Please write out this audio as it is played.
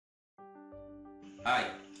Hi,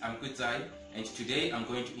 I'm Kudzai, and today I'm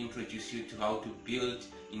going to introduce you to how to build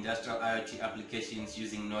industrial IoT applications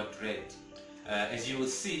using Node-RED. As you will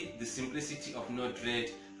see, the simplicity of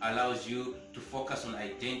Node-RED allows you to focus on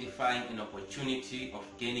identifying an opportunity of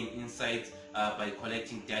gaining insights by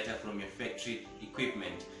collecting data from your factory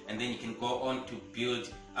equipment, and then you can go on to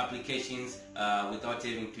build applications without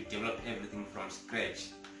having to develop everything from scratch.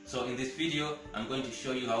 So in this video, I'm going to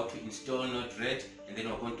show you how to install Node-RED, and then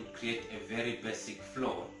we're going to create a very basic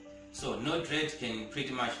flow. So Node-RED can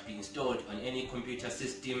pretty much be installed on any computer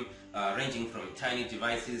system, ranging from tiny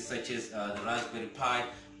devices such as the Raspberry Pi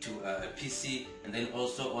to a PC, and then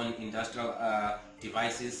also on industrial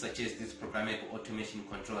devices such as this programmable automation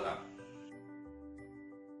controller.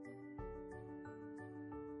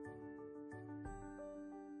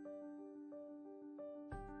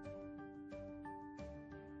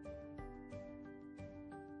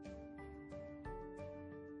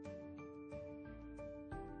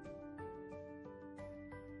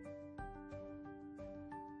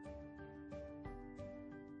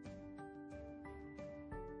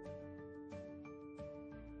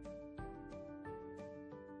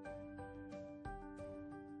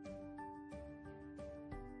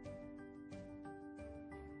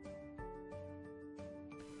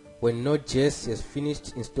 When Node.js is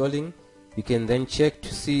finished installing, you can then check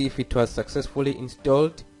to see if it was successfully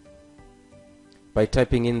installed by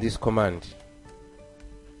typing in this command.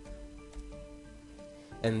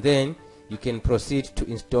 And then you can proceed to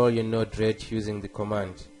install your Node-RED using the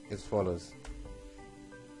command as follows.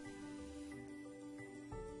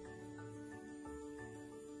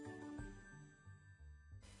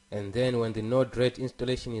 And then when the Node-RED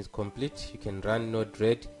installation is complete, you can run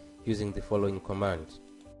Node-RED using the following command.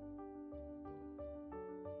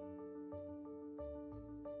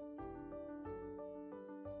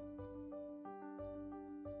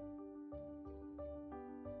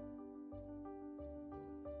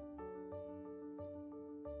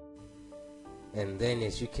 And then,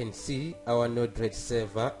 as you can see, our Node-RED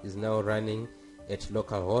server is now running at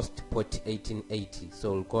localhost port 1880.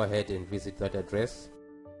 So we'll go ahead and visit that address.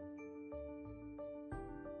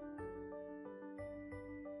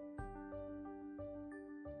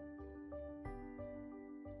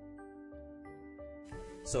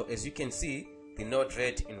 So as you can see, the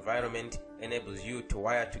Node-RED environment enables you to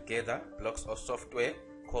wire together blocks of software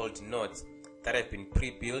called nodes that have been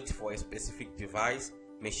pre-built for a specific device,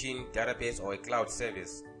 machine, database, or a cloud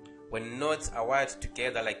service. When nodes are wired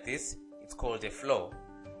together like this, it's called a flow.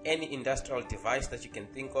 Any industrial device that you can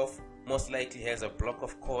think of most likely has a block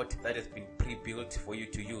of code that has been pre-built for you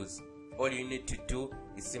to use. All you need to do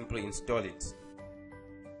is simply install it.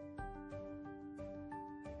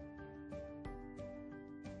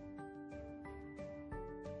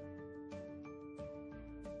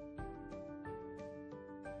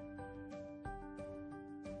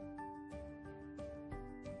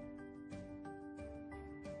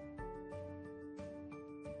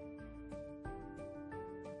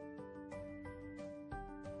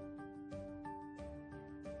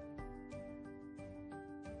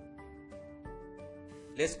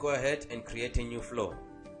 Let's go ahead and create a new flow.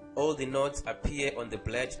 All the nodes appear on the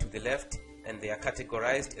blade to the left, and they are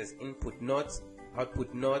categorized as input nodes,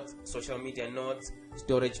 output nodes, social media nodes,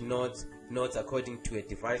 storage nodes, nodes according to a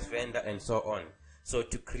device vendor, and so on. So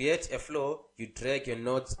to create a flow, you drag your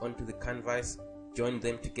nodes onto the canvas, join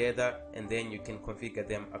them together, and then you can configure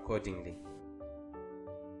them accordingly.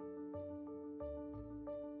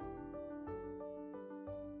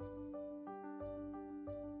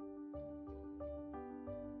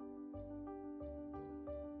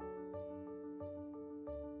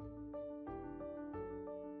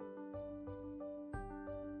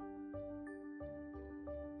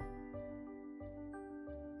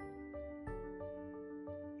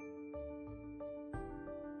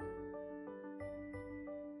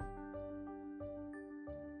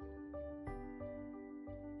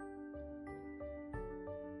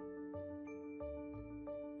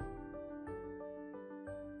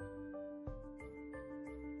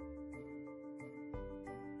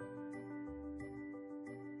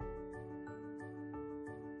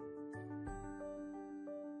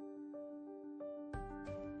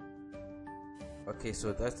 Okay,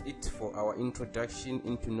 so that's it for our introduction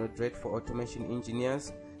into Node-RED for automation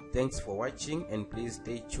engineers. Thanks for watching, and please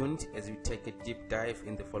stay tuned as we take a deep dive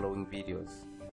in the following videos.